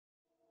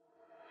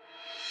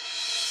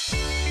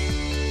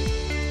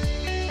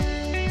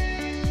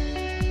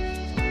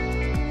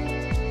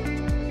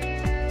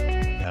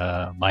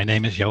My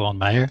name is Johan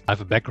Meijer. I have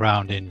a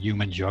background in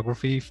human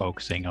geography,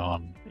 focusing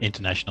on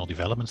international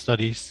development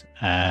studies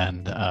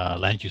and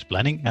land use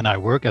planning. And I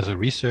work as a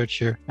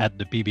researcher at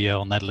the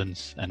PBL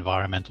Netherlands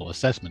Environmental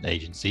Assessment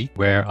Agency,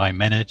 where I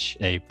manage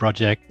a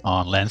project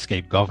on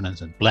landscape governance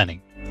and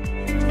planning.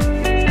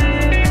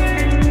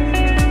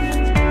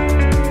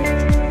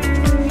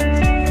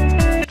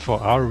 For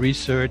our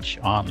research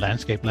on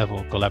landscape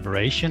level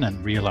collaboration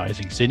and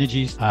realizing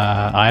synergies,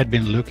 I had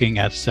been looking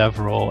at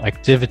several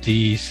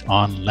activities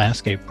on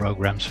landscape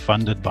programs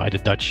funded by the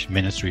Dutch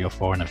Ministry of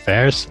Foreign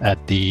Affairs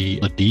at the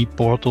D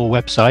portal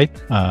website.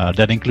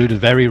 That included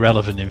very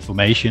relevant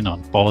information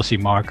on policy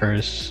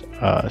markers,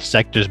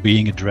 sectors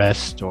being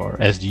addressed or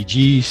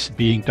SDGs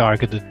being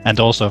targeted, and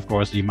also, of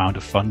course, the amount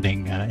of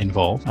funding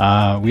involved.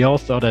 We all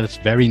thought that it's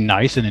very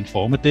nice and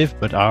informative,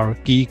 but our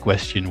key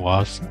question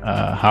was,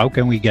 how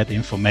can we get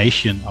information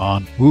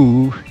on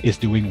who is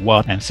doing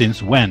what and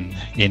since when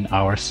in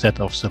our set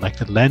of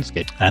selected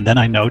landscape? And then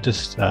I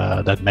noticed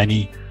that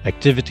many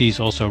activities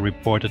also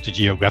reported the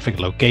geographic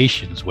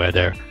locations where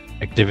their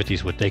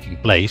activities were taking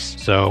place.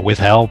 So with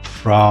help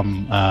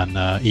from an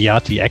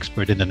IATI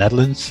expert in the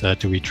Netherlands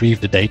to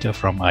retrieve the data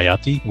from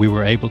IATI, we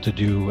were able to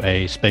do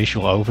a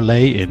spatial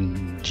overlay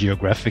in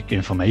geographic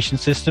information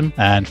system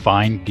and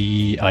find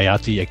the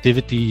IATI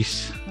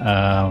activities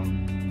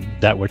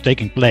that were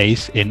taking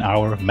place in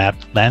our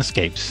mapped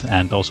landscapes,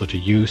 and also to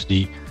use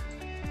the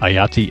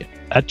IATI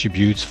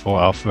attributes for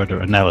our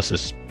further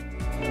analysis.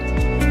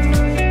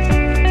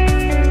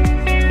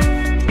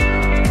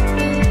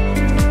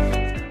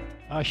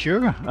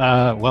 Sure.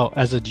 Well,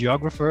 as a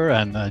geographer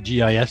and a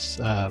GIS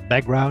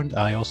background,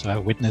 I also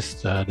have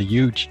witnessed the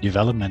huge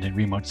development in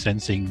remote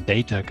sensing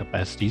data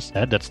capacities.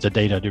 That's the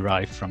data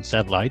derived from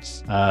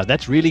satellites.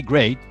 That's really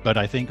great, but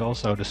I think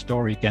also the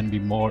story can be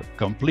more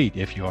complete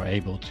if you are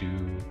able to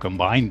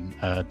combine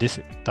this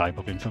type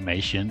of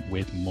information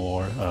with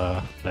more,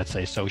 let's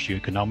say,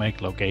 socioeconomic,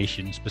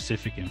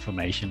 location-specific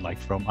information like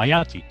from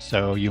IATI.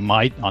 So you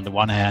might, on the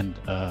one hand,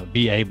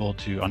 be able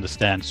to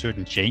understand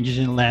certain changes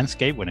in the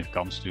landscape when it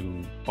comes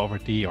to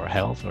poverty or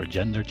health or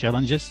gender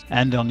challenges.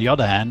 And on the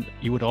other hand,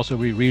 you would also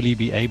really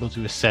be able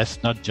to assess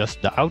not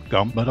just the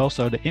outcome, but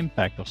also the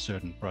impact of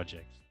certain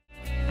projects.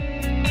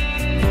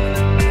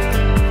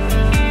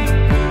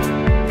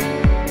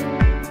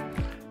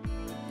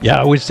 Yeah,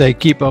 I would say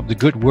keep up the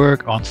good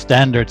work on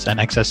standards and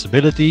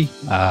accessibility.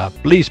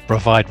 Please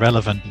provide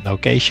relevant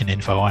location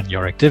info on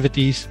your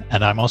activities.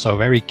 And I'm also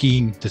very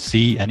keen to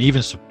see and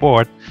even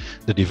support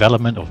the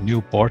development of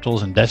new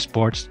portals and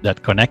dashboards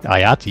that connect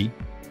IATI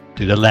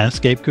to the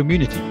landscape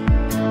community.